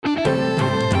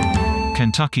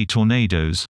Kentucky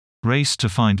tornadoes. Race to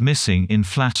find missing in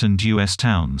flattened U.S.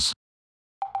 towns.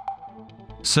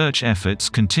 Search efforts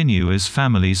continue as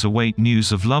families await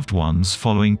news of loved ones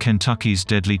following Kentucky's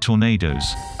deadly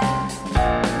tornadoes.